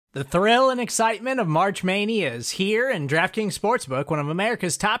The thrill and excitement of March Mania is here, and DraftKings Sportsbook, one of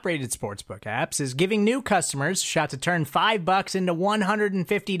America's top-rated sportsbook apps, is giving new customers a shot to turn $5 into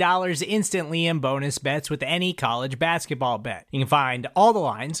 $150 instantly in bonus bets with any college basketball bet. You can find all the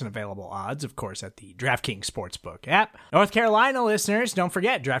lines and available odds, of course, at the DraftKings Sportsbook app. North Carolina listeners, don't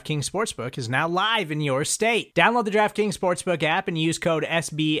forget, DraftKings Sportsbook is now live in your state. Download the DraftKings Sportsbook app and use code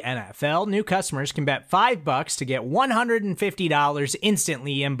SBNFL. New customers can bet $5 to get $150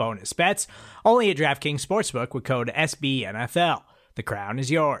 instantly in bonus bets, only at DraftKings Sportsbook with code SBNFL. The crown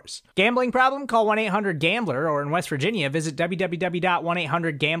is yours. Gambling problem? Call 1-800-GAMBLER, or in West Virginia, visit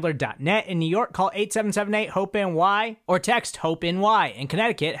www.1800gambler.net. In New York, call 877-8-HOPE-NY or text HOPE-NY. In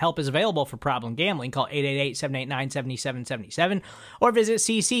Connecticut, help is available for problem gambling. Call 888-789-7777 or visit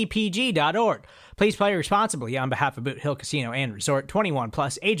ccpg.org. Please play responsibly on behalf of Boot Hill Casino and Resort. 21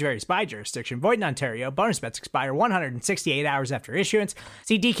 plus, age varies by jurisdiction. Void in Ontario. Bonus bets expire 168 hours after issuance.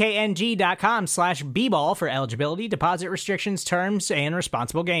 See dkng.com/bball for eligibility, deposit restrictions, terms, and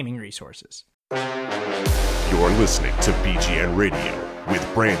responsible gaming resources. You're listening to BGN Radio with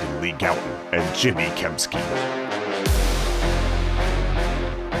Brandon Lee Gowton and Jimmy Kempski.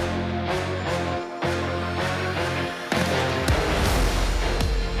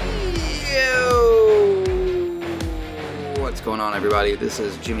 What's going on, everybody? This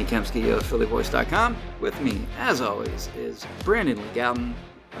is Jimmy Kempski of PhillyVoice.com. With me, as always, is Brandon Lee Gowton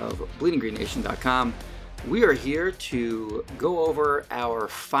of BleedingGreenNation.com. We are here to go over our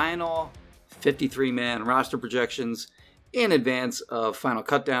final 53-man roster projections in advance of final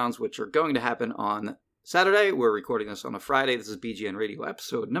cutdowns, which are going to happen on Saturday. We're recording this on a Friday. This is BGN Radio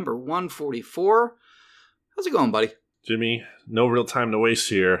episode number 144. How's it going, buddy? Jimmy, no real time to waste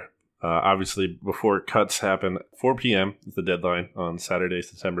here. Obviously, before cuts happen, 4 p.m. is the deadline on Saturday,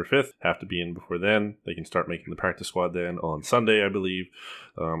 September 5th. Have to be in before then. They can start making the practice squad then on Sunday, I believe,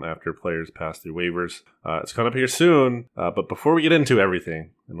 after players pass through waivers. It's coming up here soon, but before we get into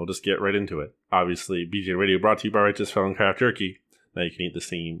everything, and we'll just get right into it, obviously, BGN Radio brought to you by Righteous Felon Craft Jerky. Now you can eat the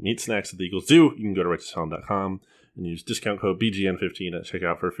same meat snacks that the Eagles do. You can go to righteousfelon.com and use discount code BGN15 at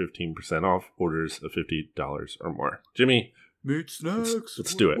checkout for 15% off orders of $50 or more. Jimmy, meat snacks.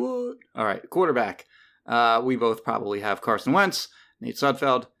 Let's do it. What? All right, quarterback. We both probably have Carson Wentz, Nate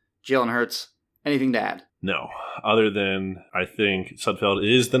Sudfeld, Jalen Hurts. Anything to add? No, other than I think Sudfeld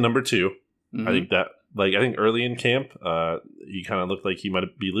is the number 2. Mm-hmm. I think early in camp, he kind of looked like he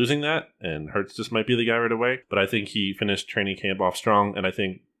might be losing that, and Hurts just might be the guy right away. But I think he finished training camp off strong, and I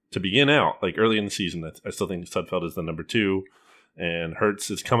think to begin out, like early in the season, I still think Sudfeld is the number 2. And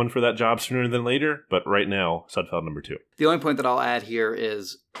Hurts is coming for that job sooner than later, but right now, Sudfeld number 2. The only point that I'll add here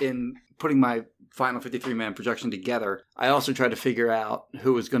is in putting my final 53-man projection together, I also tried to figure out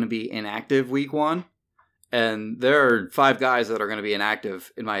who was going to be inactive week 1. And there are 5 guys that are going to be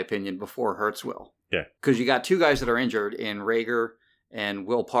inactive, in my opinion, before Hurts will. Yeah. Because you got 2 guys that are injured in Rager and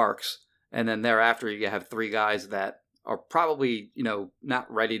Will Parks. And then thereafter, you have 3 guys that are probably, not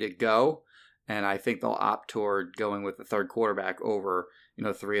ready to go. And I think they'll opt toward going with the third quarterback over,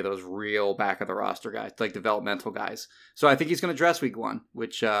 3 of those real back of the roster guys, like developmental guys. So I think he's going to dress week 1,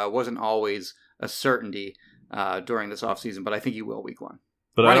 which wasn't always a certainty during this offseason, but I think he will week 1.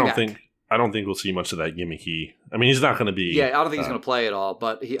 But I don't think we'll see much of that gimmicky. I mean, he's not going to be. Yeah, I don't think he's going to play at all,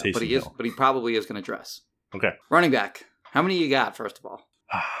 but he probably is going to dress. Okay. Running back. How many you got, first of all?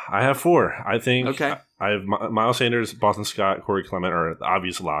 I have 4. I think okay. I have Miles Sanders, Boston Scott, Corey Clement are the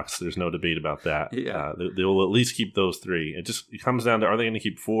obvious locks. There's no debate about that. Yeah. They will at least keep those 3. It comes down to, are they going to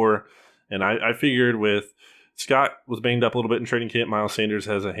keep 4? And I figured with Scott was banged up a little bit in training camp. Miles Sanders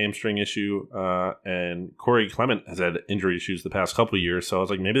has a hamstring issue, and Corey Clement has had injury issues the past couple of years. So I was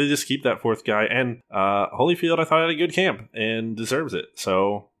like, maybe they just keep that 4th guy. And Holyfield, I thought, had a good camp and deserves it.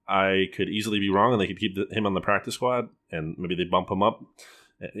 So I could easily be wrong, and they could keep him on the practice squad, and maybe they bump him up.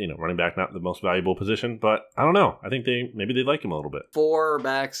 Running back, not the most valuable position, but I don't know. I think they like him a little bit. 4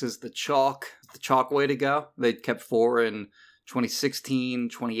 backs is the chalk way to go. They kept 4 in 2016,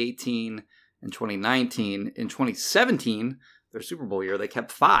 2018, and 2019. In 2017, their Super Bowl year, they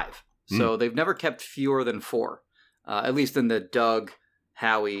kept 5. So they've never kept fewer than 4, at least in the Doug,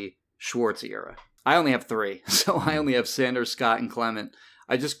 Howie, Schwartz era. I only have 3, so I only have Sanders, Scott, and Clement.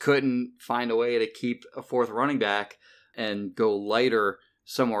 I just couldn't find a way to keep a 4th running back and go lighter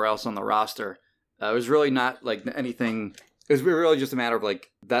somewhere else on the roster. It was really not like anything. It was really just a matter of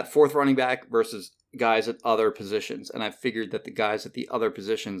like that 4th running back versus guys at other positions. And I figured that the guys at the other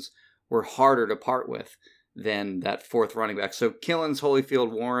positions were harder to part with than that 4th running back. So Killins,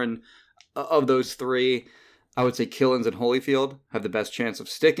 Holyfield, Warren, of those 3, I would say Killins and Holyfield have the best chance of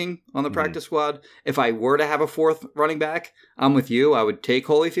sticking on the practice squad. If I were to have a fourth running back, I'm with you. I would take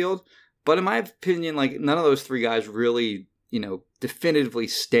Holyfield. But in my opinion, like none of those three guys really, definitively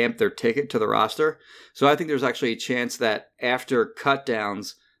stamped their ticket to the roster. So I think there's actually a chance that after cut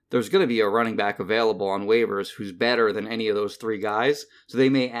downs, there's going to be a running back available on waivers who's better than any of those three guys. So they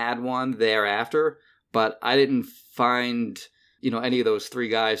may add one thereafter. But I didn't find, any of those three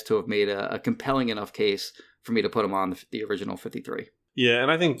guys to have made a compelling enough case for me to put them on the original 53. Yeah,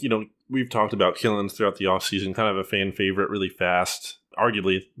 and I think, we've talked about Killins throughout the offseason, kind of a fan favorite, really fast,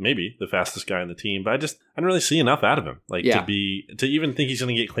 arguably maybe the fastest guy on the team, but I didn't really see enough out of him. To even think he's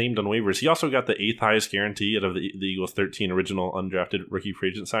going to get claimed on waivers. He also got the 8th highest guarantee out of the Eagles' 13 original undrafted rookie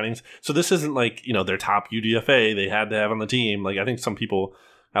free agent signings. So this isn't like, their top UDFA they had to have on the team. Like, I think some people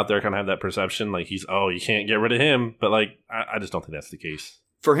out there kind of have that perception, like you can't get rid of him. But I just don't think that's the case.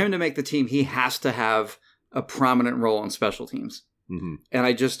 For him to make the team, he has to have a prominent role in special teams. Mm-hmm. And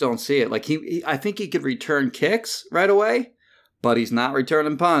I just don't see it. I think he could return kicks right away, but he's not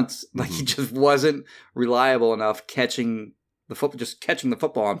returning punts. He just wasn't reliable enough catching the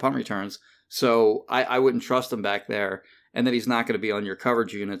football on punt returns. So I wouldn't trust him back there. And then he's not going to be on your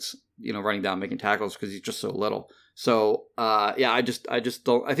coverage units, running down, making tackles because he's just so little. So, I just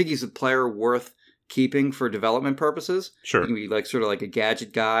don't. I think he's a player worth keeping for development purposes. Sure, he can be sort of like a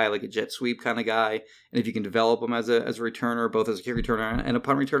gadget guy, like a jet sweep kind of guy. And if you can develop him as a returner, both as a kick returner and a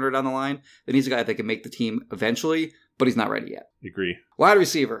punt returner down the line, then he's a guy that can make the team eventually. But he's not ready yet. Agree. Wide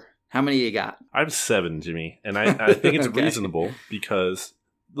receiver. How many you got? I have 7, Jimmy, and I think it's Okay. reasonable because.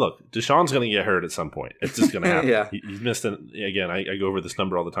 Look, Deshaun's going to get hurt at some point. It's just going to happen. Yeah. He's missed again, I go over this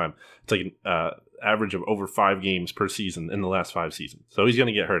number all the time. It's like an average of over 5 games per season in the last 5 seasons. So he's going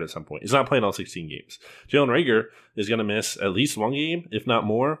to get hurt at some point. He's not playing all 16 games. Jalen Reagor is going to miss at least 1 game, if not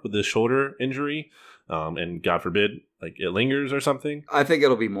more, with this shoulder injury. And God forbid, it lingers or something. I think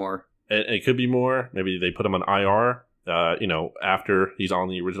it'll be more. It could be more. Maybe they put him on IR. After he's on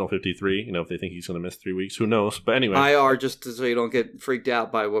the original 53, if they think he's going to miss 3 weeks, who knows? But anyway, IR, just so you don't get freaked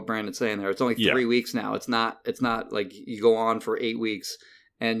out by what Brandon's saying there. It's only 3 weeks now. It's not like you go on for 8 weeks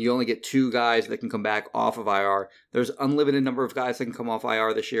and you only get 2 guys that can come back off of IR. There's unlimited number of guys that can come off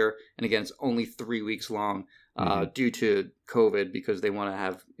IR this year. And again, it's only 3 weeks long due to COVID because they want to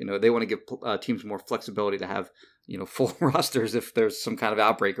have, they want to give teams more flexibility to have, full rosters if there's some kind of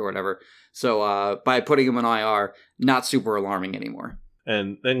outbreak or whatever. So by putting him in IR, not super alarming anymore.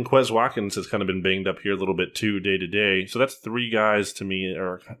 And then Quez Watkins has kind of been banged up here a little bit too day to day. So that's 3 guys to me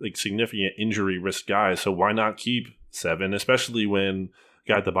are significant injury risk guys. So why not keep 7, especially when a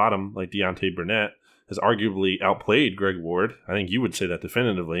guy at the bottom like Deontay Burnett has arguably outplayed Greg Ward. I think you would say that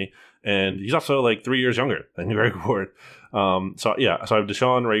definitively. And he's also 3 years younger than Greg Ward. So I have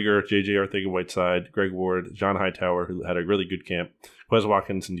Deshaun Reagor, J.J. Arcega-Whiteside, Greg Ward, John Hightower, who had a really good camp, Quez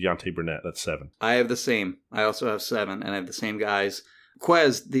Watkins, and Deontay Burnett. That's 7. I have the same. I also have 7, and I have the same guys.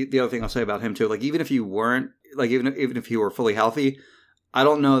 Quez, the other thing I'll say about him too, even if you weren't, even if he were fully healthy, I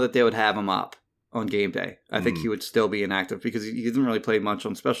don't know that they would have him up on game day. I think he would still be inactive because he didn't really play much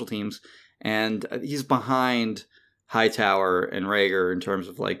on special teams, and he's behind Hightower and Reagor in terms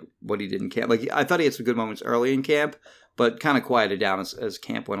of what he did in camp. I thought he had some good moments early in camp, but kind of quieted down as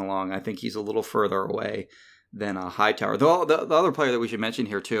camp went along. I think he's a little further away than Hightower. The other player that we should mention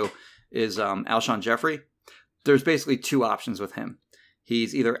here too is Alshon Jeffrey. There's basically 2 options with him.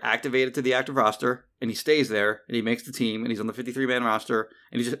 He's either activated to the active roster and he stays there and he makes the team and he's on the 53-man roster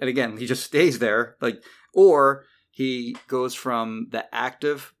and he just stays there, or he goes from the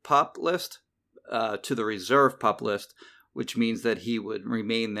active PUP list to the reserve PUP list, which means that he would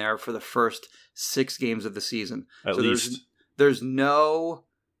remain there for the first 6 games of the season. At least. There's no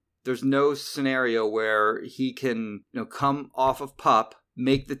scenario where he can come off of PUP,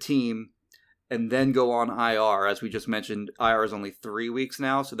 make the team, and then go on IR. As we just mentioned, IR is only 3 weeks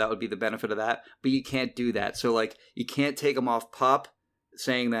now, so that would be the benefit of that. But you can't do that. So you can't take him off PUP,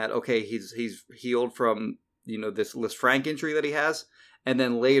 saying that okay, he's healed from this Lisfranc injury that he has, and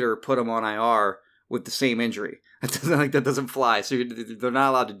then later put him on IR with the same injury. That doesn't fly. So they're not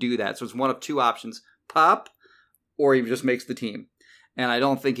allowed to do that. So it's one of 2 options: PUP, or he just makes the team. And I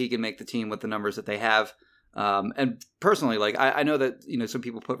don't think he can make the team with the numbers that they have. And personally, I know that some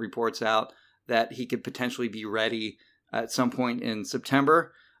people put reports out that he could potentially be ready at some point in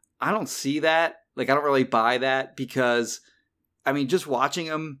September. I don't see that. I don't really buy that because, just watching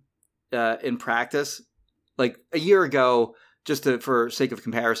him in practice, a year ago, for sake of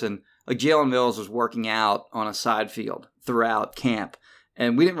comparison, Jalen Mills was working out on a side field throughout camp.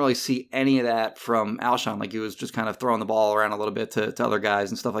 And we didn't really see any of that from Alshon. He was just kind of throwing the ball around a little bit to other guys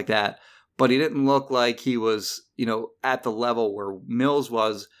and stuff like that. but he didn't look like he was, at the level where Mills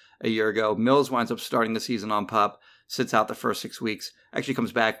was a year ago. Mills winds up starting the season on PUP, sits out the first 6 weeks, actually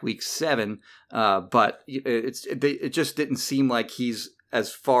comes back week 7, but it just didn't seem like he's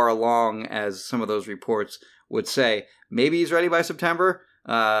as far along as some of those reports would say. Maybe he's ready by September.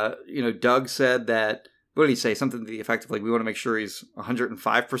 Doug said that, what did he say? Something to the effect of, like, we want to make sure he's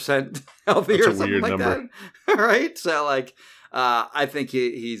 105% healthy. That's or something weird like number. That. Right? So, like, I think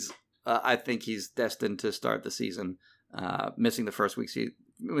he's destined to start the season missing the first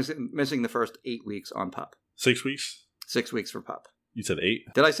missing the first 8 weeks on PUP. 6 weeks? 6 weeks for PUP. You said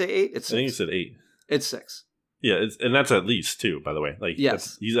 8? Did I say 8? It's 6. I think you said 8. It's 6. Yeah, and that's at least, too, by the way. Like,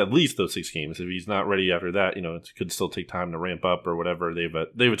 yes. He's at least those 6 games. If he's not ready after that, it could still take time to ramp up or whatever. They have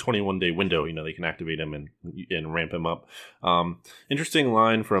a 21-day window. They can activate him and ramp him up. Interesting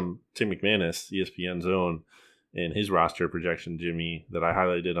line from Tim McManus, ESPN's own, in his roster projection, Jimmy, that I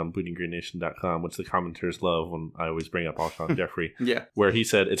highlighted on BootingGreenNation.com, which the commenters love when I always bring up Alshon Jeffrey. Yeah. Where he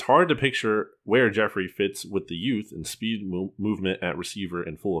said, it's hard to picture where Jeffrey fits with the youth and speed movement at receiver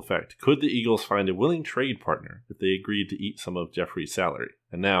in full effect. Could the Eagles find a willing trade partner if they agreed to eat some of Jeffrey's salary?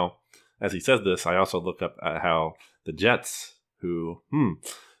 And now, as he says this, I also look up at how the Jets, who,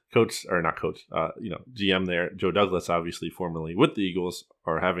 GM there, Joe Douglas, obviously formerly with the Eagles,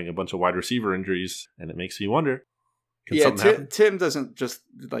 are having a bunch of wide receiver injuries, and it makes me wonder. Tim doesn't just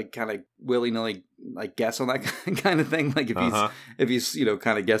like kind of willy-nilly like guess on that kind of thing. Like if he's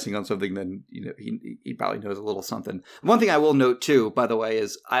kind of guessing on something, then he probably knows a little something. One thing I will note too, by the way,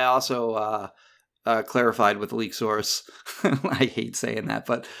 is I also clarified with the leak source. I hate saying that,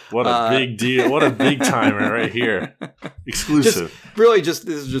 but what a big deal! What a big timer right here, exclusive. This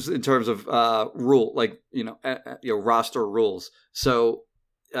is just in terms of rule, like roster rules. So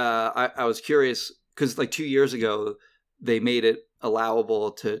I was curious because like 2 years ago they made it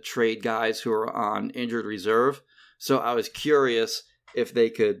allowable to trade guys who are on injured reserve. So I was curious if they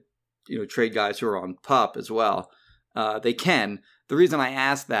could trade guys who are on PUP as well. They can. The reason I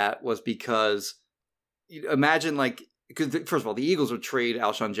asked that was because imagine because first of all, the Eagles would trade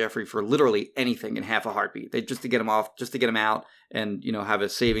Alshon Jeffrey for literally anything in half a heartbeat. They just to get him off, just to get him out, and have a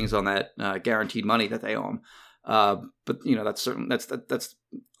savings on that guaranteed money that they owe him. But that's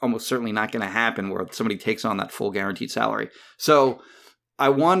almost certainly not going to happen where somebody takes on that full guaranteed salary. So I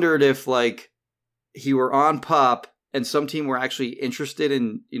wondered if he were on PUP and some team were actually interested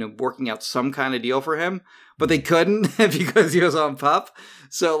in working out some kind of deal for him, but they couldn't because he was on PUP.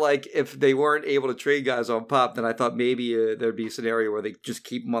 So if they weren't able to trade guys on PUP, then I thought maybe there'd be a scenario where they just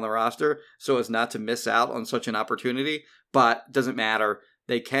keep him on the roster so as not to miss out on such an opportunity. But it doesn't matter.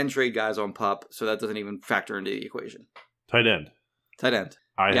 They can trade guys on PUP, so that doesn't even factor into the equation. Tight end.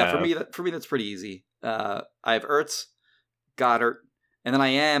 For me that's pretty easy. I have Ertz, Goddard, and then I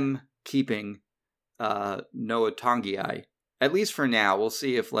am keeping Noah Tongiai, at least for now. We'll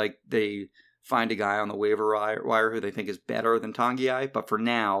see if they find a guy on the waiver wire who they think is better than Tongiai. But for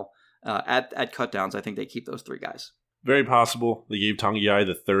now, at cutdowns, I think they keep those 3 guys. Very possible. They gave Tongiai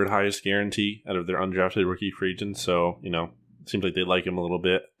the 3rd highest guarantee out of their undrafted rookie free agents. So, it seems like they like him a little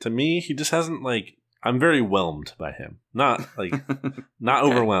bit. To me, he just hasn't I'm very whelmed by him. Not not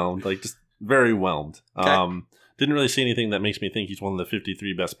okay. Overwhelmed, just very whelmed. Okay. Didn't really see anything that makes me think he's one of the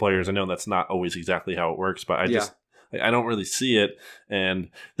 53 best players. I know that's not always exactly how it works, but I don't really see it. And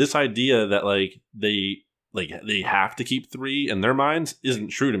this idea that they have to keep 3 in their minds isn't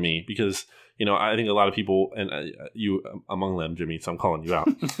true to me because I think a lot of people, and you among them, Jimmy, so I'm calling you out.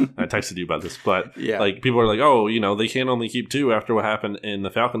 I texted you about this, but people are like, oh, they can't only keep 2 after what happened in the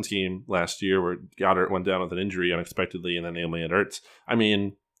Falcons game last year where Goddard went down with an injury unexpectedly and then they only had Ertz. I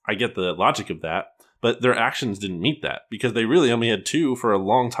mean, I get the logic of that, but their actions didn't meet that because they really only had 2 for a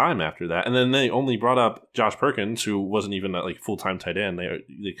long time after that. And then they only brought up Josh Perkins, who wasn't even a full-time tight end.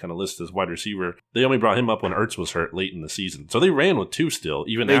 They kind of list as wide receiver. They only brought him up when Ertz was hurt late in the season. So they ran with 2 still,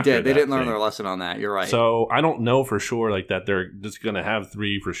 even after that. They didn't learn their lesson on that. You're right. So I don't know for sure that they're just going to have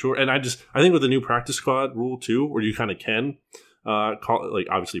 3 for sure. And I think with the new practice squad rule too, where you kind of can call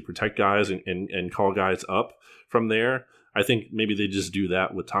obviously protect guys and call guys up from there. I think maybe they just do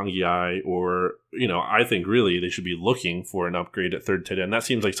that with Tongiai or, I think really they should be looking for an upgrade at 3rd tight end. That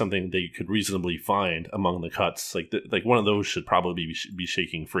seems like something they could reasonably find among the cuts. Like one of those should probably be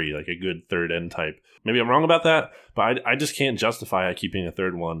shaking free, like a good 3rd end type. Maybe I'm wrong about that, but I just can't justify keeping a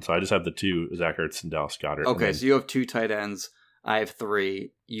 3rd one. So I just have the 2, Zach Ertz and Dallas Goedert. Okay, so you have 2 tight ends. I have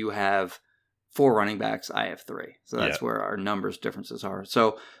 3. You have 4 running backs. I have 3. So that's where our numbers differences are.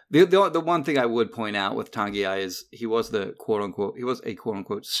 So the one thing I would point out with Tongiai is he was a quote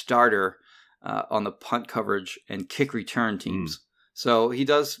unquote starter on the punt coverage and kick return teams. So he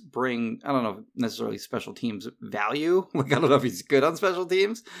does bring, I don't know, necessarily special teams value. Like, I don't know if he's good on special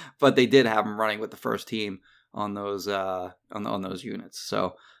teams, but they did have him running with the first team on those on those units.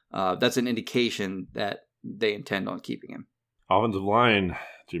 So that's an indication that they intend on keeping him. Offensive line,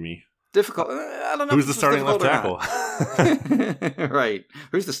 Jimmy. Difficult. I don't know. Who's the starting left tackle? Right.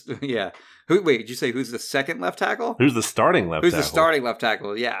 Who's the? Yeah. Wait, did you say who's the second left tackle? Who's the starting left tackle? Who's the starting left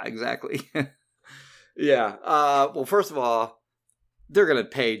tackle? Yeah, exactly. Yeah. Well, first of all, they're going to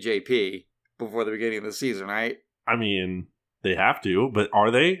pay JP before the beginning of the season, right? I mean, they have to, but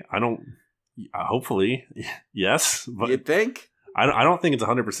are they? I don't. Hopefully, yes. But You'd think. I don't think it's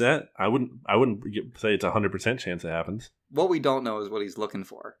 100%. I wouldn't say it's 100% chance it happens. What we don't know is what he's looking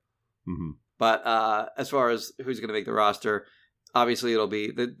for. Mm-hmm. But as far as who's going to make the roster, obviously it'll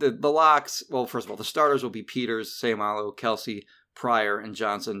be the locks. Well, first of all, the starters will be Peters, Seumalo, Kelsey, Pryor, and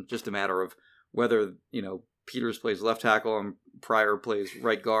Johnson. Just a matter of whether, Peters plays left tackle and Pryor plays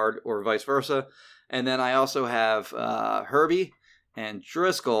right guard or vice versa. And then I also have Herbie and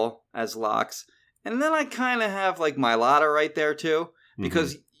Driscoll as locks. And then I kind of have like Mailata right there too,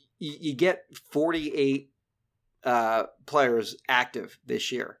 because you get 48 players active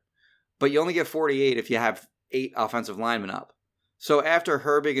this year. But you only get 48 if you have 8 offensive linemen up. So after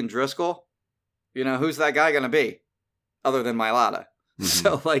Herbig and Driscoll, who's that guy going to be other than Mailata? Mm-hmm.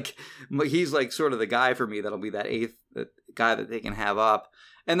 So, he's sort of the guy for me that'll be that 8th guy that they can have up.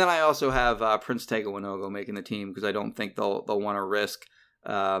 And then I also have Prince Tega Winogo making the team because I don't think they'll want to risk,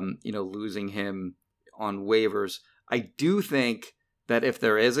 losing him on waivers. I do think that if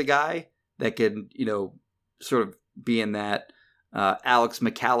there is a guy that can, sort of be in that Alex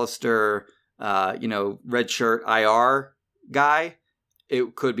McAllister, red shirt IR guy,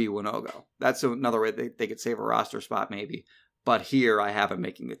 it could be Winogo. That's another way they could save a roster spot maybe. But here I have him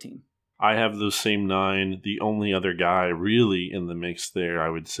making the team. I have those same 9. The only other guy really in the mix there, I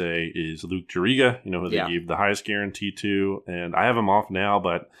would say, is Luke Juriga, who they gave the highest guarantee to. And I have him off now,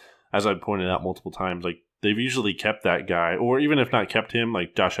 but as I've pointed out multiple times, they've usually kept that guy, or even if not kept him,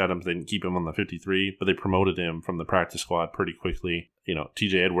 like Josh Adams, they didn't keep him on the 53, but they promoted him from the practice squad pretty quickly.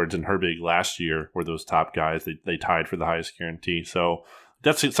 TJ Edwards and Herbig last year were those top guys. They tied for the highest guarantee. So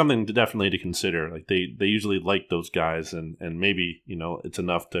that's something definitely to consider. They usually like those guys, and maybe, it's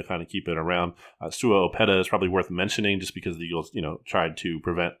enough to kind of keep it around. Sua Opeta is probably worth mentioning just because the Eagles, tried to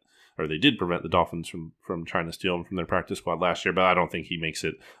prevent, or they did prevent the Dolphins from trying to steal him from their practice squad last year, but I don't think he makes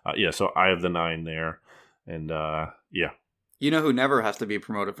it. So I have the 9 there. And, yeah. You know who never has to be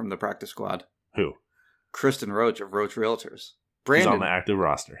promoted from the practice squad? Who? Kristen Roach of Roach Realtors. Brandon. He's on the active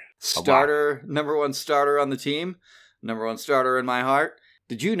roster. Starter, number 1 starter on the team. Number 1 starter in my heart.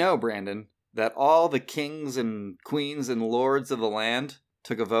 Did you know, Brandon, that all the kings and queens and lords of the land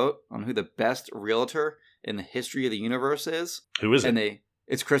took a vote on who the best realtor in the history of the universe is? Who is it?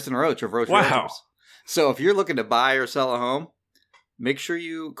 It's Kristen Roach of Roach Wow. Realtors. So if you're looking to buy or sell a home, make sure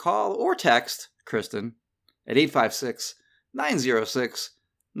you call or text Kristen at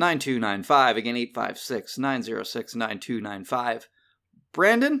 856-906-9295. Again, 856-906-9295.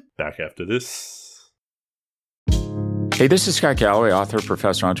 Brandon? Back after this. Hey, this is Scott Galloway, author,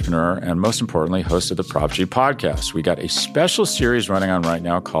 professor, entrepreneur, and most importantly, host of the Prop G podcast. We got a special series running on right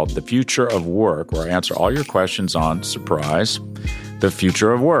now called The Future of Work, where I answer all your questions on, surprise, the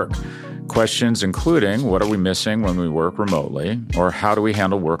future of work. Questions including, what are we missing when we work remotely? Or how do we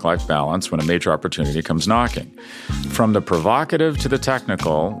handle work-life balance when a major opportunity comes knocking? From the provocative to the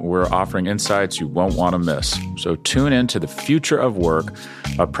technical, we're offering insights you won't want to miss. So tune in to The Future of Work,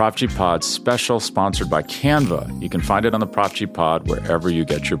 a Prop G Pod special sponsored by Canva. You can find it on the Prop G Pod wherever you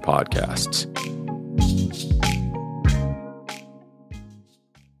get your podcasts.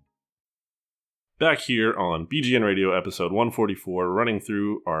 Back here on BGN Radio episode 144, running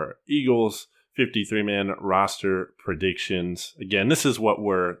through our Eagles 53-man roster predictions. Again, this is what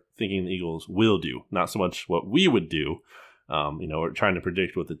we're thinking the Eagles will do, not so much what we would do. We're trying to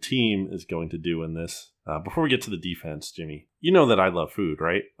predict what the team is going to do in this. Before we get to the defense, Jimmy, you know that I love food,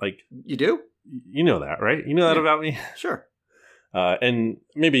 right? You do? You know that, right? You know that about me? Sure. And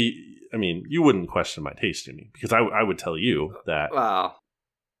maybe, you wouldn't question my taste, Jimmy, because I would tell you that... Wow.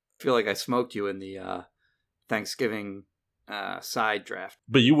 I feel like I smoked you in the Thanksgiving side draft.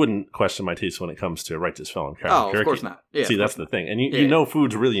 But you wouldn't question my taste when it comes to Right This Felon Crab Of course not. Yeah, see, that's the thing. And you know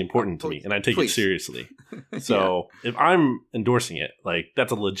food's really important to me, and I take it seriously. So if I'm endorsing it,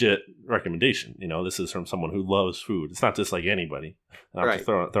 that's a legit recommendation. This is from someone who loves food. It's not just like anybody. I'm not just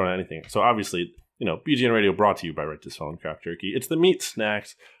throwing anything. So obviously, BGN Radio brought to you by Right This Felon Craft Jerky. It's the meat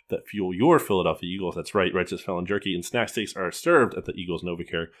snacks that fuel your Philadelphia Eagles. That's right, Righteous Felon Jerky and Snack Steaks are served at the Eagles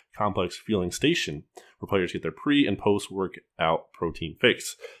NovaCare Complex Fueling Station, where players get their pre- and post-workout protein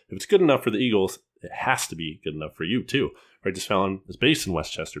fix. If it's good enough for the Eagles, it has to be good enough for you, too. Righteous Felon is based in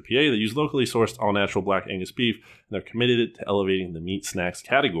Westchester, PA. They use locally sourced all-natural black Angus beef, and they're committed to elevating the meat snacks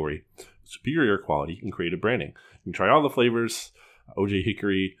category with superior quality and creative branding. You can try all the flavors, OJ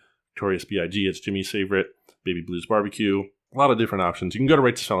Hickory, Victorious B.I.G., it's Jimmy's favorite, Baby Blues Barbecue, a lot of different options. You can go to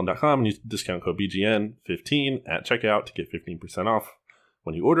righteousfelon.com and use the discount code BGN15 at checkout to get 15% off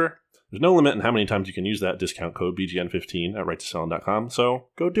when you order. There's no limit in how many times you can use that discount code BGN15 at righteousfelon.com, so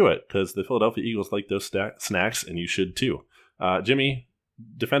go do it, because the Philadelphia Eagles like those snacks, and you should too. Jimmy,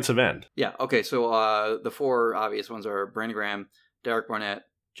 defensive end. Yeah, okay, so the four obvious ones are Brandon Graham, Derek Barnett,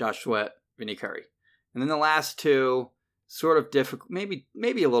 Josh Sweat, Vinny Curry. And then the last two, sort of difficult, maybe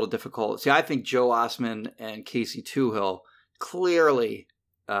a little difficult. See, I think Joe Osman and Casey Tuhill clearly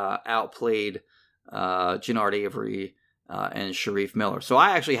outplayed Jannard Avery and Sharif Miller. So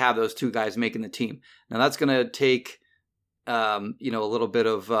I actually have those two guys making the team. Now that's going to take a little bit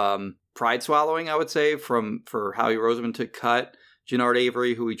of pride swallowing, I would say, for Howie Roseman to cut Jannard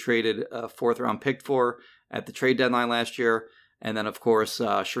Avery, who we traded a 4th-round pick for at the trade deadline last year, and then of course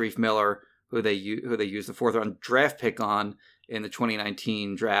Sharif Miller, who they used the 4th-round draft pick on in the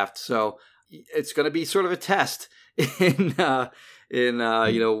 2019 draft. So it's going to be sort of a test in how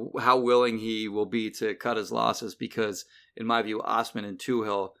willing he will be to cut his losses, because in my view, Osman and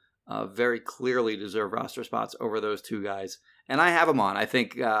Tuhill very clearly deserve roster spots over those two guys. And I have them on. I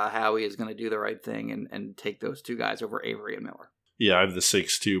think Howie is going to do the right thing and take those two guys over Avery and Miller. Yeah, I have the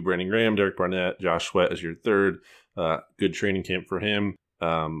 6-2 Brandon Graham, Derek Barnett, Josh Sweat as your third. Good training camp for him.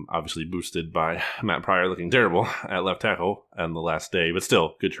 Obviously boosted by Matt Pryor looking terrible at left tackle on the last day, but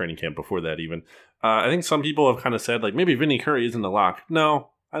still good training camp before that even. I think some people have kind of said, like, maybe Vinny Curry isn't a lock. No,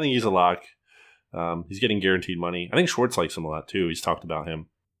 I think he's a lock. He's getting guaranteed money. I think Schwartz likes him a lot too. He's talked about him.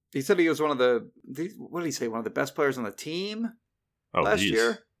 He said he was one of the best players on the team last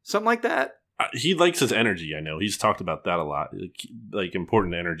year? Something like that. He likes his energy, I know. He's talked about that a lot. Like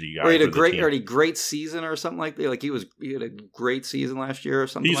important energy guy. Or he had a great season or something like that. Like he had a great season last year or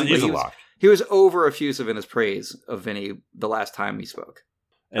something like that. He's a lock. He was over effusive in his praise of Vinny the last time we spoke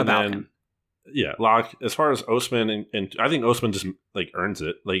about him. Yeah, lock. As far as Osman, and I think Osman just earns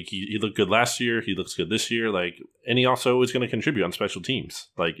it. Like he looked good last year. He looks good this year. And he also is going to contribute on special teams.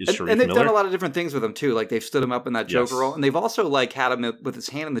 And they've done a lot of different things with him too. Like they've stood him up in that Joker role, and they've also had him with his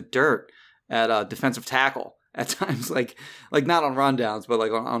hand in the dirt at defensive tackle at times. Like not on rundowns, but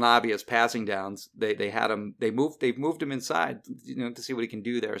on obvious passing downs. They had him. They've moved him inside, to see what he can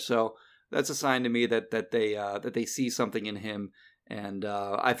do there. So that's a sign to me that they see something in him. And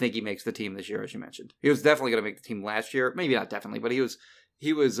I think he makes the team this year, as you mentioned. He was definitely going to make the team last year. Maybe not definitely, but he was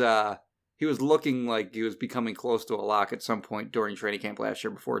looking like he was becoming close to a lock at some point during training camp last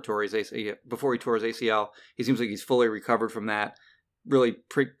year before he tore his ACL. He seems like he's fully recovered from that. Really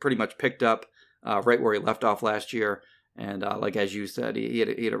pretty much picked up right where he left off last year. And as you said, he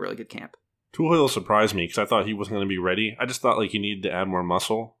had a really good camp. Tuhill surprised me because I thought he wasn't going to be ready. I just thought he needed to add more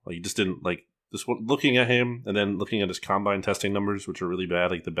muscle. He just didn't Just looking at him and then looking at his combine testing numbers, which are really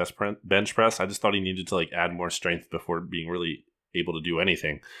bad, the best bench press, I just thought he needed to add more strength before being really able to do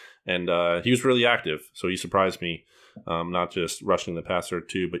anything. And he was really active, so he surprised me. Not just rushing the passer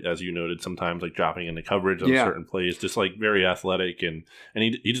too, but as you noted, sometimes dropping into coverage on certain plays, just very athletic, and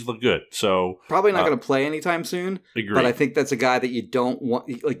he just looked good. So probably not going to play anytime soon. Agree. But I think that's a guy that you don't want.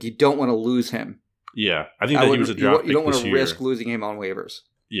 You don't want to lose him. Yeah, I think that he was a draft pick this year. You don't want to risk losing him on waivers.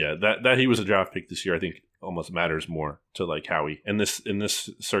 Yeah, that he was a draft pick this year, I think almost matters more to Howie in this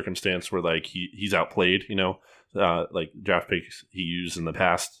circumstance where he's outplayed. Draft picks he used in the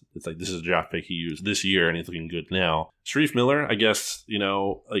past. It's this is a draft pick he used this year, and he's looking good now. Sharif Miller, I guess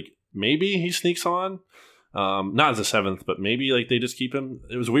maybe he sneaks on, not as a 7th, but maybe they just keep him.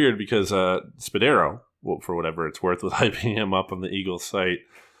 It was weird because Spadero, for whatever it's worth, was hyping him up on the Eagles site.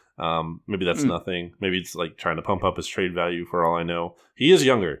 Maybe that's nothing. Maybe it's trying to pump up his trade value for all I know. He is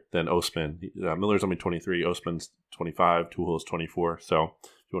younger than Osman. Miller's only 23. Osman's 25. Tuhill's 24. So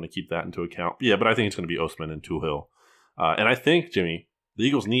if you want to keep that into account. Yeah, but I think it's going to be Osman and Tuhill. And I think, Jimmy, the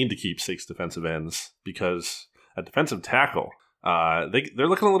Eagles need to keep 6 defensive ends because at defensive tackle, they're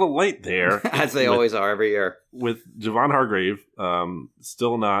looking a little light there. As they always are every year. With Javon Hargrave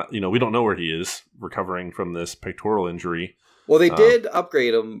still not, we don't know where he is recovering from this pectoral injury. Well, they did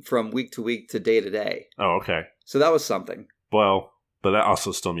upgrade him from week to week to day to day. Oh, okay. So that was something. Well, but that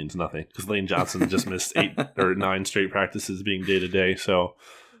also still means nothing because Lane Johnson just missed 8 or 9 straight practices being day to day. So,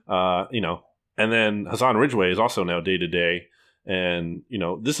 and then Hassan Ridgeway is also now day to day. And,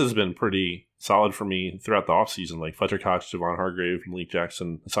 this has been pretty solid for me throughout the offseason. Like Fletcher Cox, Javon Hargrave, Malik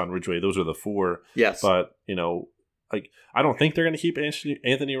Jackson, Hassan Ridgeway, those are the 4. Yes. But, I don't think they're going to keep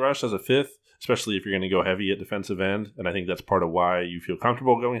Anthony Rush as a 5th, especially if you're going to go heavy at defensive end. And I think that's part of why you feel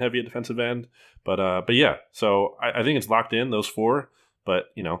comfortable going heavy at defensive end. But yeah, so I think it's locked in, those 4.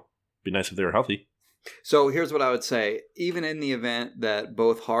 But, be nice if they were healthy. So here's what I would say. Even in the event that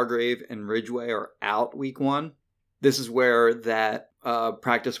both Hargrave and Ridgeway are out week 1, this is where that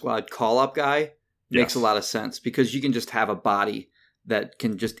practice squad call-up guy makes a lot of sense, because you can just have a body that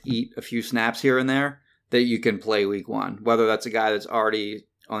can just eat a few snaps here and there that you can play week 1. Whether that's a guy that's already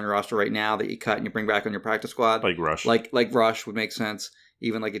on your roster right now that you cut and you bring back on your practice squad. Like Rush. Like Rush would make sense.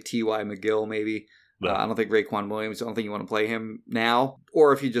 Even like a T.Y. McGill maybe. Yeah. I don't think Raekwon Williams, I don't think you want to play him now.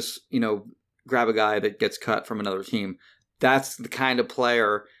 Or if you just, grab a guy that gets cut from another team. That's the kind of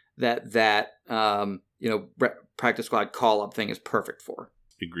player that practice squad call-up thing is perfect for.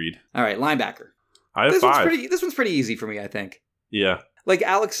 Agreed. All right, linebacker. I have 5. This one's pretty easy for me, I think. Yeah. Like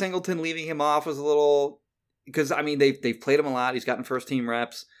Alex Singleton, leaving him off was a little, because they've played him a lot. He's gotten first team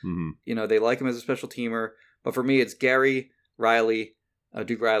reps. Mm-hmm. They like him as a special teamer. But for me, it's Gary, Riley,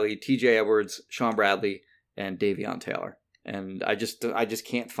 Duke Riley, T.J. Edwards, Sean Bradley, and Davion Taylor. And I just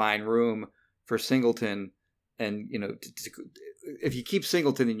can't find room for Singleton. And if you keep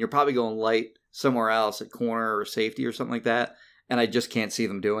Singleton, then you're probably going light somewhere else at corner or safety or something like that. And I just can't see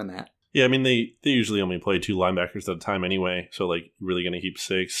them doing that. Yeah, they usually only play 2 linebackers at a time anyway. So, really going to keep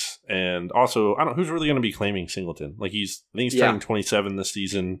 6. And also, I don't know who's really going to be claiming Singleton. I think he's turning 27 this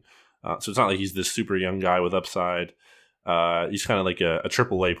season. So it's not like he's this super young guy with upside. He's kind of like a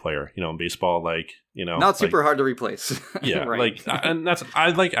AAA player, in baseball. Not super hard to replace. Yeah, right. and I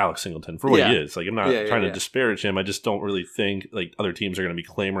like Alex Singleton for what he is. I'm not trying to disparage him. I just don't really think other teams are going to be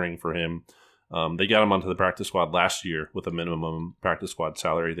clamoring for him. They got him onto the practice squad last year with a minimum practice squad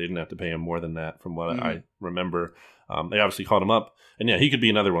salary. They didn't have to pay him more than that, from what I remember. They obviously called him up, and he could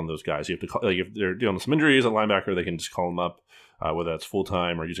be another one of those guys. You have to call, if they're dealing with some injuries at linebacker, they can just call him up, whether that's full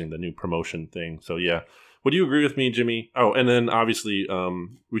time or using the new promotion thing. So yeah. Would you agree with me, Jimmy? Oh, and then obviously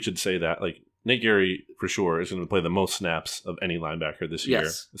we should say that Nate Gary for sure is going to play the most snaps of any linebacker this year,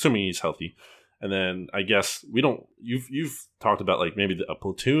 assuming he's healthy. And then I guess we don't. You've talked about maybe a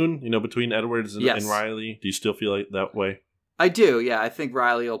platoon, between Edwards and Riley. Do you still feel like that way? I do. Yeah, I think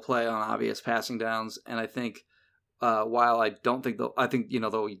Riley will play on obvious passing downs, and I think while I don't think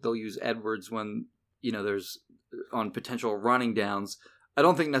they'll use Edwards when there's on potential running downs. I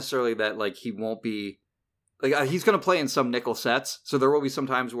don't think necessarily that he won't be. He's going to play in some nickel sets, so there will be some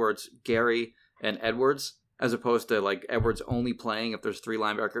times where it's Gary and Edwards, as opposed to Edwards only playing if there's 3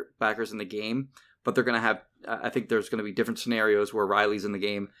 linebackers in the game. But they're going to have, I think there's going to be different scenarios where Riley's in the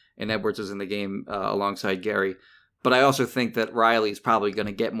game and Edwards is in the game alongside Gary. But I also think that Riley's probably going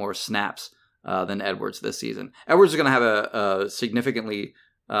to get more snaps than Edwards this season. Edwards is going to have a significantly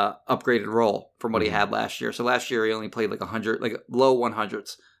upgraded role from what he had last year. So last year he only played 100, low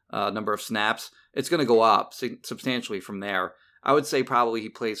 100s number of snaps. It's going to go up substantially from there. I would say probably he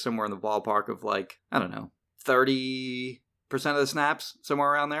plays somewhere in the ballpark of 30% of the snaps,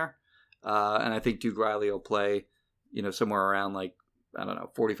 somewhere around there. And I think Duke Riley will play, somewhere around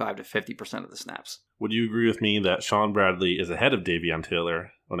 45 to 50% of the snaps. Would you agree with me that Sean Bradley is ahead of Davion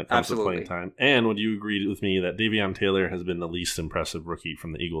Taylor when it comes to playing time? And would you agree with me that Davion Taylor has been the least impressive rookie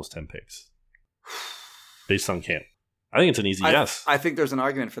from the Eagles' 10 picks? Based on camp. I think it's an easy yes. I think there's an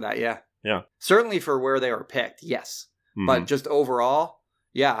argument for that, yeah. Yeah. Certainly for where they were picked, yes. Mm-hmm. But just overall,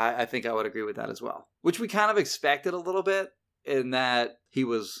 yeah, I think I would agree with that as well. Which we kind of expected a little bit, in that he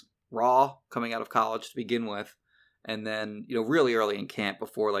was raw coming out of college to begin with. And then, really early in camp,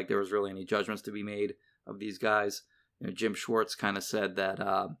 before there was really any judgments to be made of these guys, Jim Schwartz kind of said that,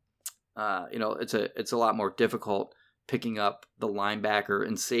 it's a lot more difficult picking up the linebacker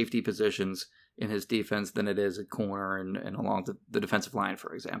and safety positions in his defense than it is at corner and along the defensive line,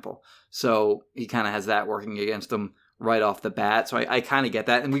 for example. So he kind of has that working against him right off the bat. So I kind of get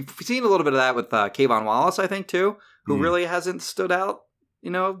that. And we've seen a little bit of that with Kayvon Wallace, I think, too, who really hasn't stood out,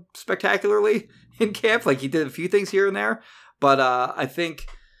 spectacularly in camp. He did a few things here and there. But I think,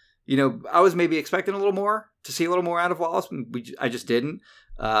 I was maybe expecting to see a little more out of Wallace. I just didn't.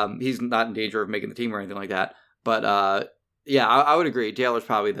 He's not in danger of making the team or anything like that. But yeah, I would agree. Taylor's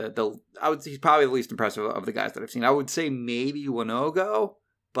probably he's probably the least impressive of the guys that I've seen. I would say maybe Winogo,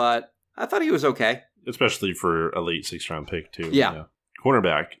 but I thought he was okay. Especially for a late 6th-round pick, too. Yeah.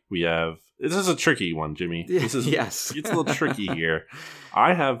 Cornerback, we have... This is a tricky one, Jimmy. Yes. It's a little tricky here.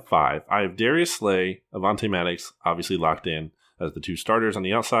 I have 5. I have Darius Slay, Avonte Maddox, obviously locked in as the 2 starters on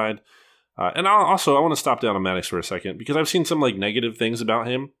the outside. And I want to stop down on Maddox for a second because I've seen some like negative things about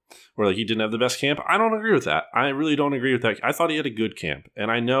him where like he didn't have the best camp. I don't agree with that. I really don't agree with that. I thought he had a good camp, and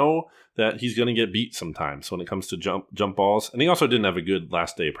I know that he's going to get beat sometimes when it comes to jump balls. And he also didn't have a good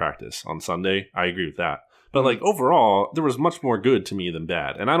last day of practice on Sunday. I agree with that. But like overall, there was much more good to me than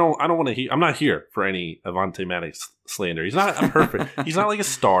bad. And I don't want to. I'm not here for any Avonte Maddox slander. He's not perfect. He's not like a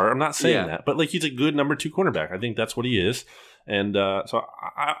star. I'm not saying that. But like he's a good number 2 cornerback. I think that's what he is. And so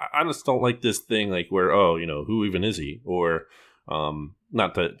I just don't like this thing like where, who even is he? Or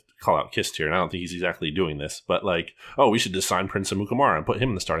not to call out Kist here, and I don't think he's exactly doing this, but like, we should just sign Prince Amukamara and put him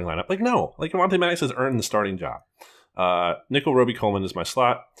in the starting lineup. Like, no. Like, Avonte Maddox has earned the starting job. Nickel Roby Coleman is my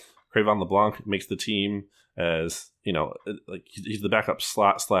slot. Crayvon LeBlanc makes the team as, like he's the backup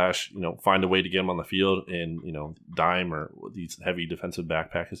slot / find a way to get him on the field in, dime or these heavy defensive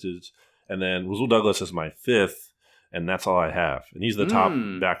back packages. And then Rasul Douglas is my 5th. And that's all I have. And he's the top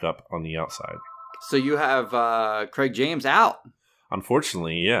backup on the outside. So you have Craig James out.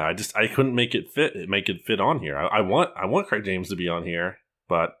 Unfortunately, yeah. I couldn't make it fit on here. I want Craig James to be on here,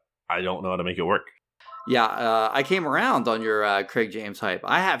 but I don't know how to make it work. Yeah, I came around on your Craig James hype.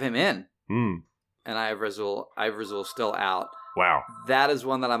 I have him in. And I have Rasul still out. Wow. That is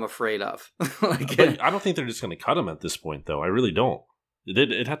one that I'm afraid of. But I don't think they're just going to cut him at this point, though. I really don't.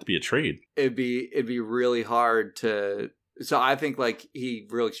 It'd have to be a trade. It'd be really hard to. So I think like he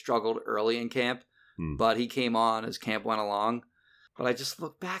really struggled early in camp, but he came on as camp went along. But I just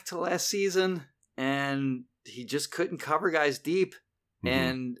look back to last season, and he just couldn't cover guys deep.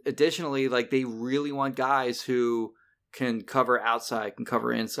 And additionally, like they really want guys who can cover outside, can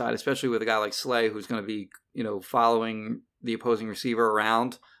cover inside, especially with a guy like Slay who's going to be following the opposing receiver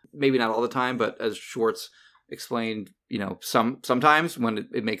around. Maybe not all the time, but as Schwartz explained, sometimes when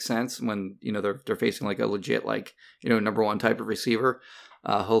it makes sense, when they're facing like a legit number 1 type of receiver,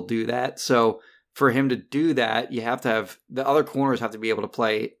 he'll do that. So for him to do that, you have to have the other corners have to be able to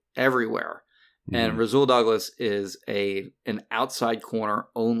play everywhere. And Rasul Douglas is an outside corner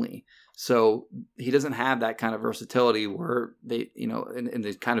only, so he doesn't have that kind of versatility where they in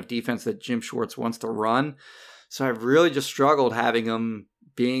the kind of defense that Jim Schwartz wants to run. So I've really just struggled having him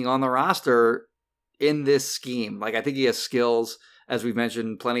being on the roster in this scheme. Like, I think he has skills, as we've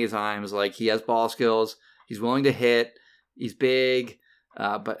mentioned plenty of times. Like, he has ball skills. He's willing to hit. He's big.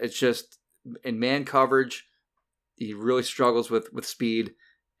 But it's just, in man coverage, he really struggles with speed.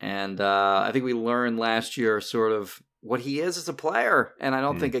 And I think we learned last year sort of what he is as a player. And I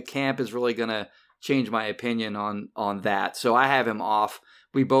don't think a camp is really going to change my opinion on that. So I have him off.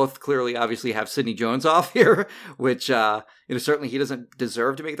 We both clearly obviously have Sidney Jones off here, which, certainly he doesn't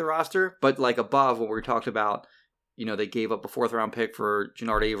deserve to make the roster. But like above, when we talked about, they gave up a 4th round pick for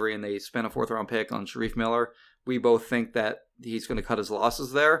Jannard Avery and they spent a 4th round pick on Sharif Miller. We both think that he's going to cut his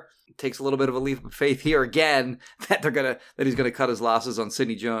losses there. It takes a little bit of a leap of faith here again that he's going to cut his losses on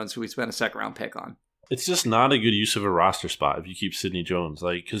Sidney Jones, who we spent a 2nd round pick on. It's just not a good use of a roster spot if you keep Sidney Jones,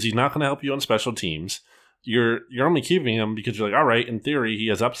 because he's not going to help you on special teams. You're only keeping him because you're like, all right, in theory, he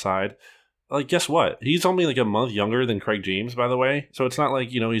has upside. Like, guess what? He's only like a month younger than Craig James, by the way. So it's not like,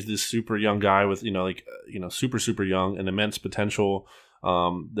 he's this super young guy with, super, super young and immense potential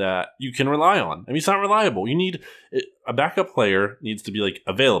that you can rely on. I mean, it's not reliable. You need a backup player needs to be like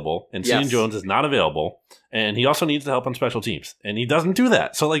available, and Sidney Jones is not available. And he also needs to help on special teams, and he doesn't do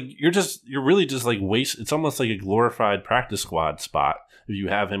that. So like, you're really just like it's almost like a glorified practice squad spot if you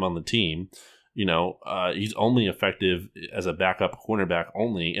have him on the team. He's only effective as a backup cornerback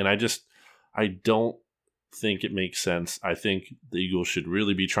only. And I don't think it makes sense. I think the Eagles should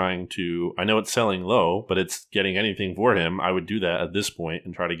really be trying to, I know it's selling low, but it's getting anything for him. I would do that at this point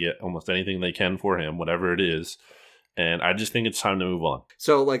and try to get almost anything they can for him, whatever it is. And I just think it's time to move on.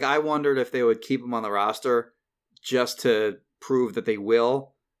 So like, I wondered if they would keep him on the roster just to prove that they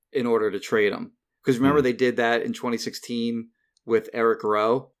will in order to trade him. Because remember they did that in 2016 with Eric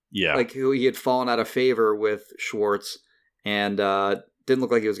Rowe. Yeah. Like, he had fallen out of favor with Schwartz and didn't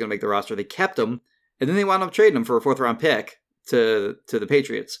look like he was going to make the roster. They kept him, and then they wound up trading him for a 4th round pick to the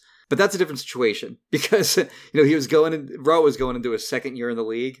Patriots. But that's a different situation because, Rowe was going into his 2nd year in the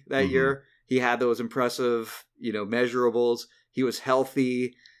league that year. He had those impressive, measurables. He was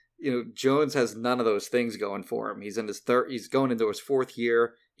healthy. Jones has none of those things going for him. He's going into his 4th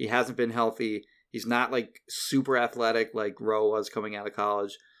year. He hasn't been healthy. He's not like super athletic like Rowe was coming out of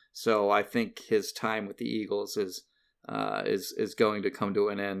college. So I think his time with the Eagles is going to come to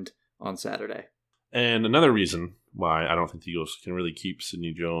an end on Saturday. And another reason why I don't think the Eagles can really keep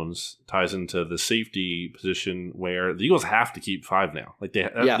Sidney Jones ties into the safety position where the Eagles have to keep 5 now. Like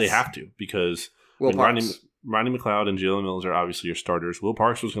they have to because Rodney McLeod and Jalen Mills are obviously your starters. Will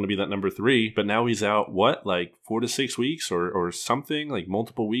Parks was going to be that number 3, but now he's out, 4 to 6 weeks or something, like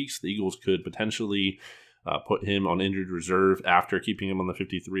multiple weeks. The Eagles could potentially put him on injured reserve after keeping him on the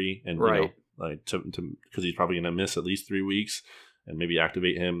 53, and right. Because he's probably going to miss at least 3 weeks, and maybe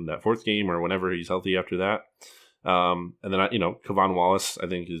activate him that 4th game or whenever he's healthy after that. And then Kevon Wallace,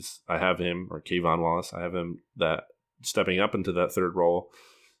 I have him that stepping up into that 3rd role.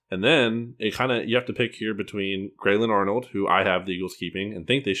 And then you have to pick here between Graylin Arnold, who I have the Eagles keeping and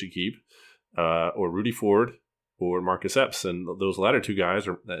think they should keep, or Rudy Ford or Marcus Epps. And those latter 2 guys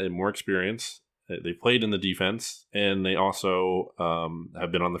are more experience. They played in the defense, and they also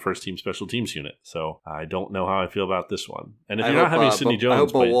have been on the first team special teams unit. So I don't know how I feel about this one. And if you're not having Sidney Jones, I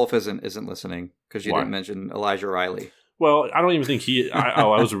hope Bo Wolf isn't listening, because you didn't mention Elijah Riley. Well, I don't even think I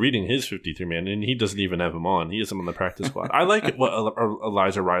was reading his 53-man, and he doesn't even have him on. He has him on the practice squad. I like what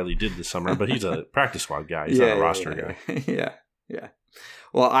Elijah Riley did this summer, but he's a practice squad guy. He's not a roster guy. Yeah.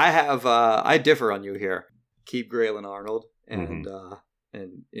 Well, I differ on you here. Keep Graylin Arnold and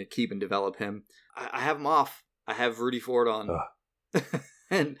keep and develop him. I have him off. I have Rudy Ford on.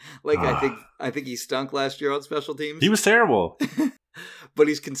 And I think he stunk last year on special teams. He was terrible. But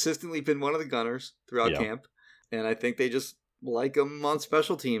he's consistently been one of the gunners throughout camp. And I think they just like him on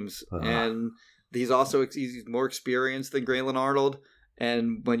special teams. And he's more experienced than Graylin Arnold.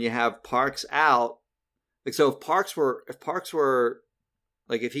 And when you have Parks out, so if Parks were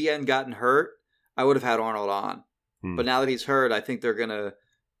if he hadn't gotten hurt, I would have had Arnold on. But now that he's hurt, I think they're gonna,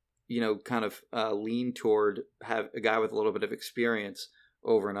 lean toward have a guy with a little bit of experience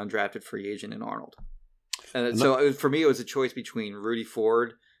over an undrafted free agent in Arnold. And so for me, it was a choice between Rudy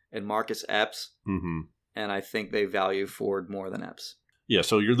Ford and Marcus Epps. Mm-hmm. And I think they value Ford more than Epps. Yeah,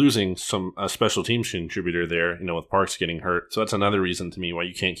 so you're losing a special teams contributor there, with Parks getting hurt. So that's another reason to me why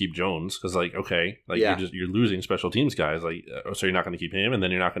you can't keep Jones, because you're losing special teams guys. So you're not going to keep him, and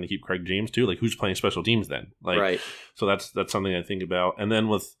then you're not going to keep Craig James too. Who's playing special teams then? Right. So that's something I think about. And then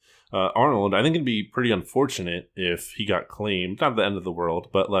with Arnold, I think it'd be pretty unfortunate if he got claimed. Not the end of the world,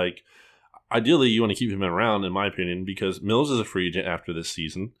 but ideally you want to keep him around, in my opinion, because Mills is a free agent after this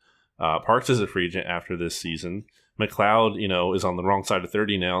season. Parks is a free agent after this season. McLeod, is on the wrong side of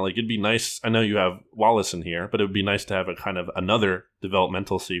 30 now. It'd be nice. I know you have Wallace in here, but it would be nice to have a kind of another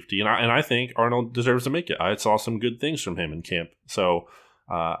developmental safety. And I think Arnold deserves to make it. I saw some good things from him in camp. So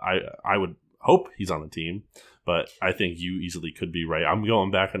I would hope he's on the team, but I think you easily could be right. I'm going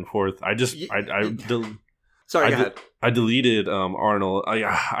back and forth. Sorry, go ahead. I deleted Arnold.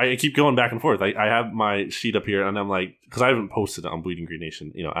 I keep going back and forth. I have my sheet up here, and I'm because I haven't posted it on Bleeding Green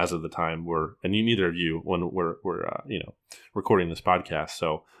Nation, as of the time neither of you when we're recording this podcast.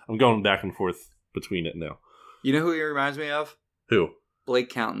 So I'm going back and forth between it now. You know who he reminds me of? Who? Blake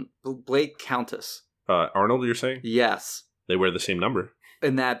Countess. Arnold, you're saying? Yes. They wear the same number.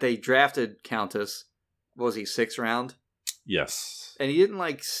 In that they drafted Countess. What was he, 6th round? Yes. And he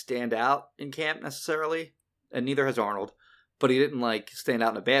didn't stand out in camp necessarily. And neither has Arnold, but he didn't stand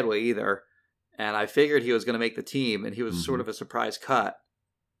out in a bad way either. And I figured he was going to make the team, and he was sort of a surprise cut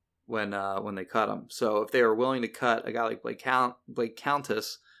when they cut him. So if they were willing to cut a guy like Blake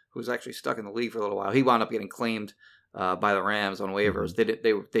Countess, who was actually stuck in the league for a little while, he wound up getting claimed by the Rams on waivers.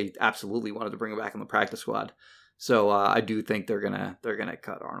 They absolutely wanted to bring him back in the practice squad. So I do think they're gonna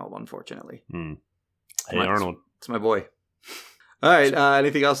cut Arnold, unfortunately. Hey, Arnold, it's my boy. All right.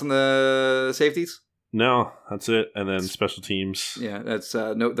 Anything else on the safeties? No, that's it. And then special teams. Yeah, that's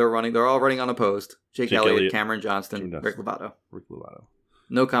no. They're all running unopposed. Jake Elliott, Cameron Johnston, Rick Lovato.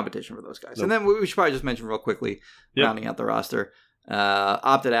 No competition for those guys. Nope. And then we should probably just mention real quickly, rounding out the roster.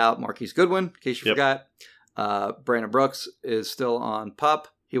 Opted out Marquise Goodwin, in case you forgot. Brandon Brooks is still on PUP.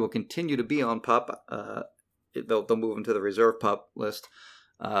 He will continue to be on PUP. They'll move him to the reserve PUP list.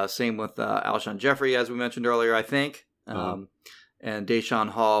 Same with Alshon Jeffrey, as we mentioned earlier, I think. And Deshaun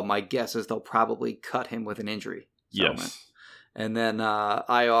Hall, my guess is they'll probably cut him with an injury settlement. Yes. And then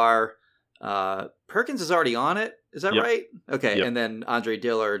IR, Perkins is already on it. Is that right? Okay. Yep. And then Andre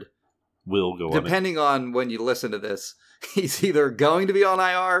Dillard will go on it. Depending on when you listen to this, he's either going to be on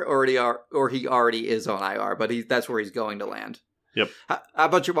IR or he already is on IR, but that's where he's going to land. Yep. How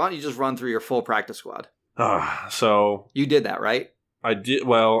about why don't you just run through your full practice squad? So you did that, right? I did.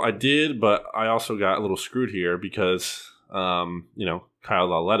 Well, I did, but I also got a little screwed here because Kyle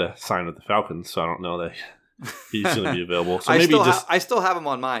Lauletta signed with the Falcons, so I don't know that he's going to be available. So I still have him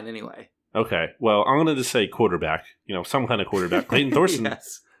on mine anyway. Okay. Well, I'm going to just say quarterback. Some kind of quarterback. Clayton Thorson.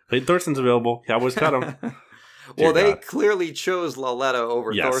 Yes. Clayton Thorson's available. Cowboys cut him. Well, they clearly chose Lauletta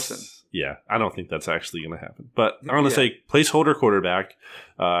over Thorson. Yeah, I don't think that's actually going to happen. But I'm going to say placeholder quarterback.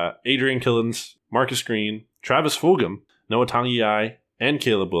 Adrian Killens Marcus Green, Travis Fulgham, Noah Tangiai, and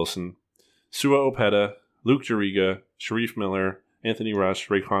Caleb Wilson, Sua Opeta, Luke Juriga, Sharif Miller, Anthony Rush,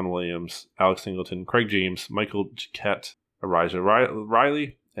 Raekwon Williams, Alex Singleton, Craig James, Michael Jacquet, Arijah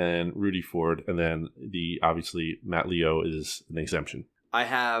Riley, and Rudy Ford. And then obviously Matt Leo is an exemption. I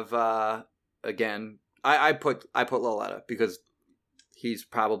have again. I put Lauletta because he's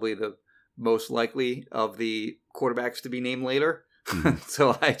probably the most likely of the quarterbacks to be named later.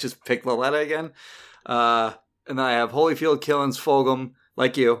 So I just picked Lauletta again. And then I have Holyfield, Killens, Fulgham,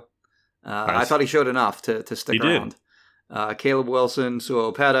 like you. Nice. I thought he showed enough to stick around. Caleb Wilson,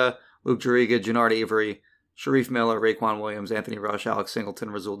 Sua Opeta, Luke Juriga, Jannard Avery, Sharif Miller, Raekwon Williams, Anthony Rush, Alex Singleton,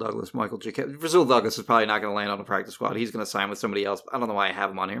 Rasul Douglas, Michael Jacquet. Rasul Douglas is probably not going to land on the practice squad. He's going to sign with somebody else. I don't know why I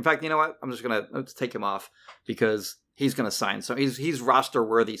have him on here. In fact, you know what? I'm just going to take him off because he's going to sign. So he's roster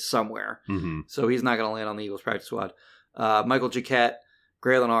worthy somewhere. Mm-hmm. So he's not going to land on the Eagles practice squad. Michael Jacquet,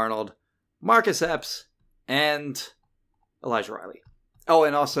 Graylin Arnold, Marcus Epps, and Elijah Riley. Oh,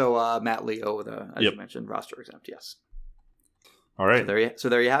 and also Matt Leo, as you mentioned, roster exempt. Yes. All right. So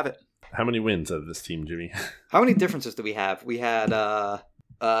there you have it. How many wins out of this team, Jimmy? How many differences do we have? We had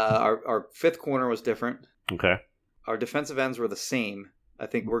our fifth corner was different. Okay. Our defensive ends were the same. I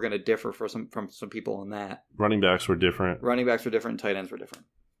think we're going to differ from some people on that. Running backs were different. Tight ends were different.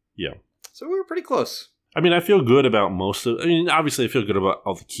 Yeah. So we were pretty close. I mean, I feel good about obviously I feel good about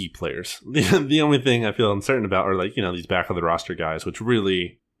all the key players. The only thing I feel uncertain about are these back of the roster guys, which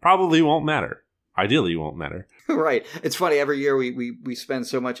really probably won't matter. Ideally won't matter. Right. It's funny. Every year we spend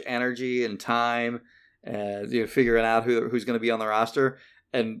so much energy and time figuring out who's going to be on the roster.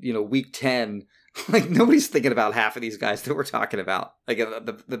 And, week 10, nobody's thinking about half of these guys that we're talking about. Like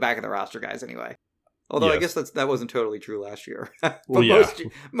the back of the roster guys anyway. Although yes. I guess that wasn't totally true last year. But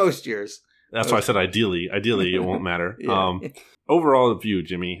most years. That's why I said ideally. Ideally, it won't matter. Yeah. Overall view,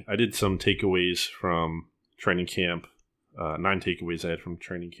 Jimmy, I did some takeaways from training camp. 9 takeaways I had from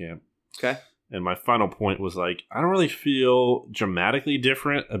training camp. Okay. And my final point was I don't really feel dramatically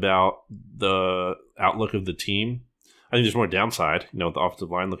different about the outlook of the team. I think there's more downside, with the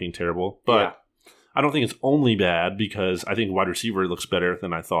offensive line looking terrible. But I don't think it's only bad because I think wide receiver looks better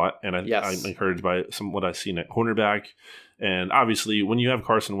than I thought. And I'm encouraged by what I've seen at cornerback. And obviously, when you have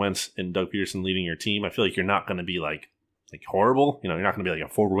Carson Wentz and Doug Peterson leading your team, I feel like you're not going to be like horrible. You're not going to be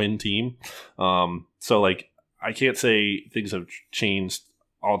like a 4-win team. So I can't say things have changed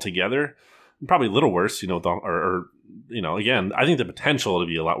altogether. Probably a little worse, again, I think the potential to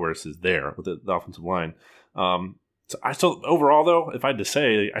be a lot worse is there with the offensive line. So I still, overall though, if I had to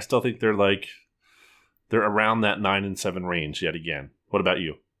say, I still think they're around that 9-7 range yet again. What about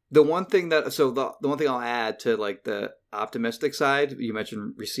you? The one thing the one thing I'll add to the optimistic side, you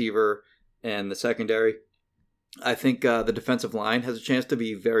mentioned receiver and the secondary. I think the defensive line has a chance to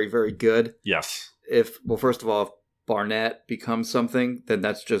be very, very good. Yes. First of all, if Barnett becomes something, then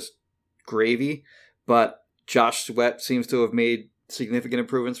that's just gravy. But Josh Sweat seems to have made significant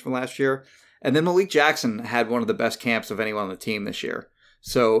improvements from last year. And then Malik Jackson had one of the best camps of anyone on the team this year.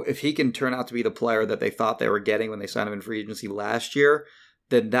 So if he can turn out to be the player that they thought they were getting when they signed him in free agency last year,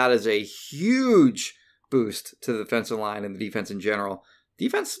 then that is a huge boost to the defensive line and the defense in general.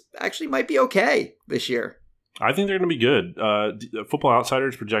 Defense actually might be okay this year. I think they're going to be good. Football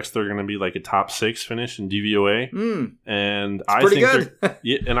Outsiders projects they're going to be a top 6 finish in DVOA. And I think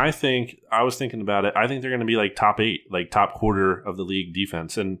good. And I was thinking about it. I think they're going to be top 8, top quarter of the league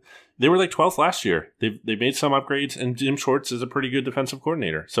defense. And they were 12th last year. They made some upgrades, and Jim Schwartz is a pretty good defensive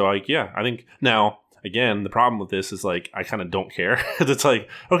coordinator. So I think now, again, the problem with this is I kind of don't care. It's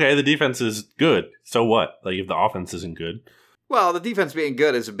okay, the defense is good. So what? If the offense isn't good. Well, the defense being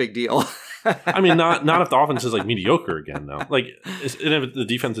good is a big deal. I mean, not if the offense is mediocre again, though. And if the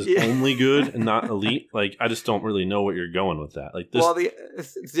defense is only good and not elite, I just don't really know what you're going with that. Well,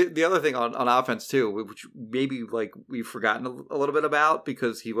 the other thing on offense too, which maybe we've forgotten a little bit about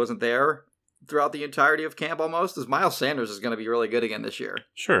because he wasn't there throughout the entirety of camp almost, is Miles Sanders is going to be really good again this year.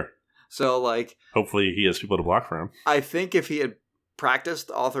 Sure. So hopefully he has people to block for him. I think if he had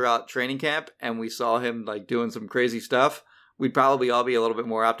practiced all throughout training camp and we saw him doing some crazy stuff, we'd probably all be a little bit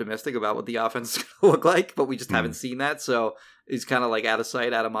more optimistic about what the offense is going to look like, but we just haven't seen that. So he's kind of out of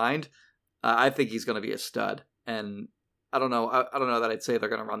sight, out of mind. I think he's going to be a stud. And I don't know that I'd say they're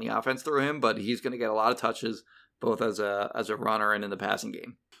going to run the offense through him, but he's going to get a lot of touches, both as a runner and in the passing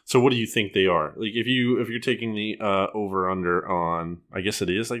game. So what do you think they are? If you're taking the over under on, I guess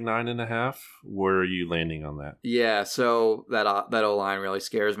it is 9.5. Where are you landing on that? Yeah. So that O-line really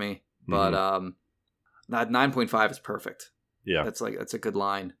scares me, but that 9.5 is perfect. Yeah. That's a good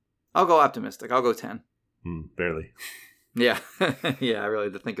line. I'll go optimistic. I'll go 10. Barely. Yeah. Yeah, I really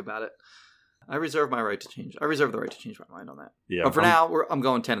had to think about it. I reserve the right to change my mind on that. Yeah, but for now, I'm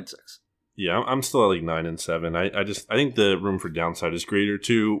going 10-6. Yeah, I'm still at like 9 and 7. I think the room for downside is greater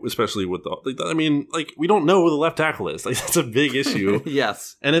too, especially with we don't know who the left tackle is. Like, that's a big issue.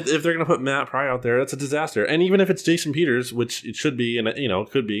 Yes. And if they're going to put Matt Pry out there, that's a disaster. And even if it's Jason Peters, which it should be, and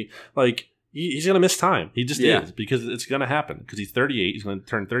it could be, like, he's going to miss time. He just is, because it's going to happen. Because he's 38, he's going to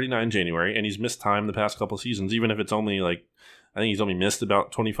turn 39 in January, and he's missed time the past couple of seasons, even if it's only like, I think he's only missed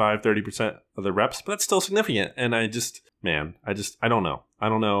about 25-30% of the reps, but that's still significant. And I don't know. I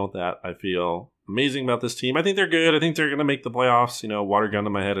don't know that I feel amazing about this team. I think they're good. I think they're going to make the playoffs. Water gun to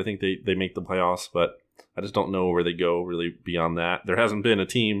my head. I think they make the playoffs, but I just don't know where they go really beyond that. There hasn't been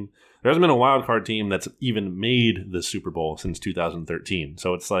a wild card team that's even made the Super Bowl since 2013.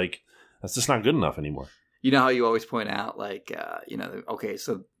 So it's like, that's just not good enough anymore. You know how you always point out, like, okay,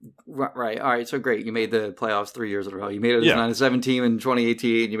 so, right, all right, so great. You made the playoffs 3 years in a row. You made it as a 9-7 team in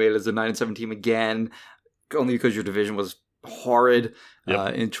 2018. You made it as a 9-7 team again, only because your division was horrid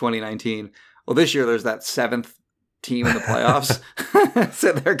in 2019. Well, this year there's that 7th team in the playoffs.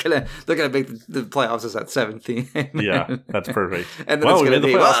 So they're gonna make the playoffs as that 7th team. Yeah, that's perfect. And then it's going to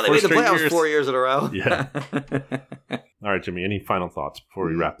be, they made the playoffs 4 years in a row. Yeah. All right, Jimmy, any final thoughts before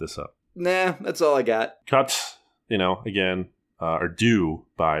we wrap this up? Nah, that's all I got. Cuts, again, are due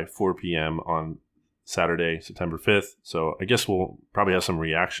by 4 p.m. on Saturday, September 5th. So I guess we'll probably have some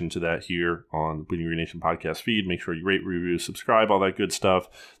reaction to that here on the Bleeding Green Nation podcast feed. Make sure you rate, review, subscribe, all that good stuff.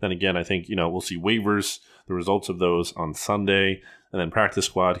 Then again, I think, we'll see waivers, the results of those on Sunday. And then practice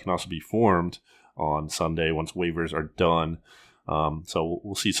squad can also be formed on Sunday once waivers are done. So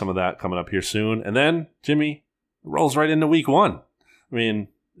we'll see some of that coming up here soon. And then, Jimmy, it rolls right into week 1. I mean,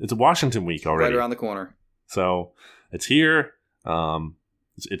 it's a Washington week already. Right around the corner. So it's here.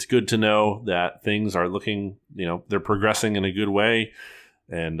 It's good to know that things are looking, they're progressing in a good way.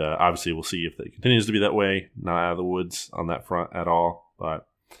 And obviously we'll see if it continues to be that way. Not out of the woods on that front at all. But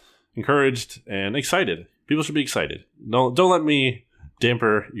encouraged and excited. People should be excited. Don't let me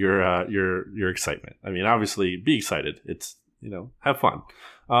damper your excitement. I mean, obviously be excited. It's, have fun.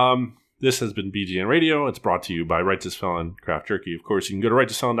 This has been BGN Radio. It's brought to you by Righteous Felon Craft Jerky. Of course, you can go to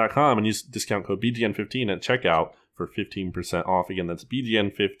righteousfelon.com and use discount code BGN15 at checkout for 15% off. Again, that's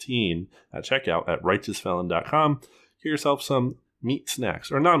BGN15 at checkout at righteousfelon.com. Get yourself some meat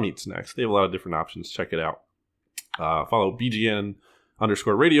snacks or non-meat snacks. They have a lot of different options. Check it out. Follow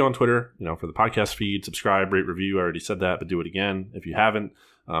BGN_radio on Twitter, for the podcast feed. Subscribe, rate, review. I already said that, but do it again if you haven't.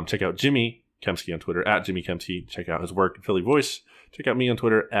 Check out Jimmy Kempski on Twitter at Jimmy Kempski. Check out his work in Philly Voice. Check out me on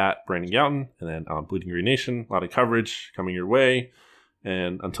Twitter at Brandon Gowton. And then on Bleeding Green Nation, a lot of coverage coming your way.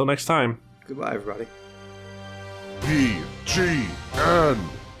 And until next time. Goodbye, everybody. BGN.